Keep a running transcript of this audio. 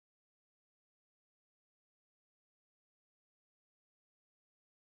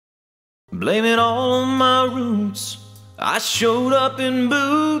Blame it all on my roots. I showed up in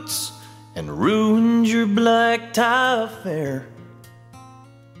boots and ruined your black tie affair.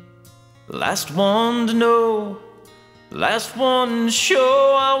 Last one to know, last one to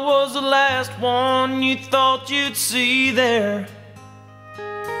show. I was the last one you thought you'd see there.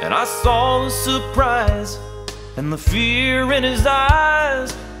 And I saw the surprise and the fear in his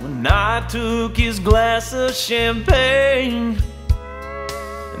eyes when I took his glass of champagne.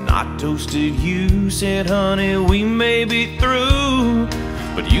 And I toasted you, said, honey, we may be through,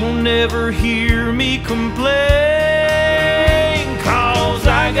 but you'll never hear me complain. 'Cause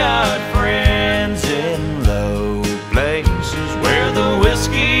I got friends in low places where the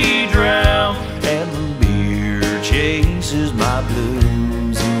whiskey drowns and the beer chases my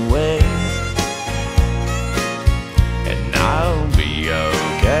blues away. And I'll be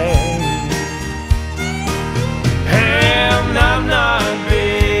okay. And I'm not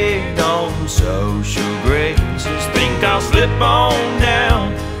big on social graces. Think I'll slip on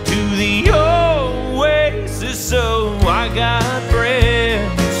down to the oasis. So I got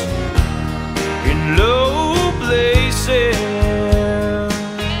friends in low places.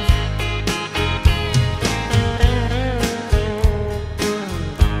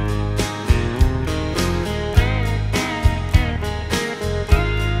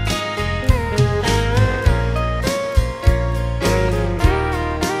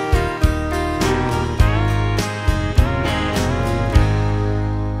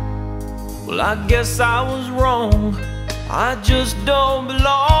 Well, I guess I was wrong, I just don't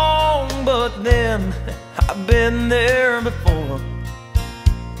belong. But then, I've been there before.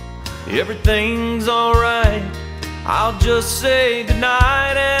 Everything's alright, I'll just say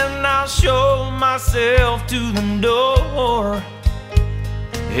goodnight and I'll show myself to the door.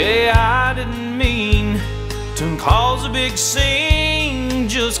 Hey, I didn't mean to cause a big scene.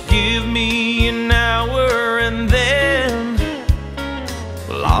 Just give me an hour and then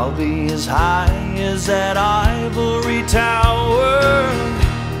I'll be as high as that ivory tower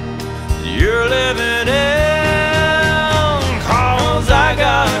you're living in. 'Cause I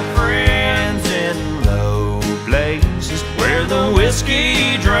got friends in low places where the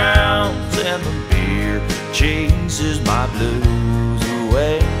whiskey drowns and the beer chases my blues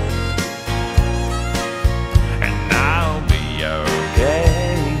away. And I'll be okay.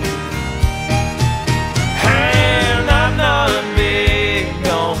 And I'm not big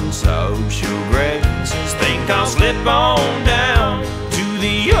on social graces. Think I'll slip on down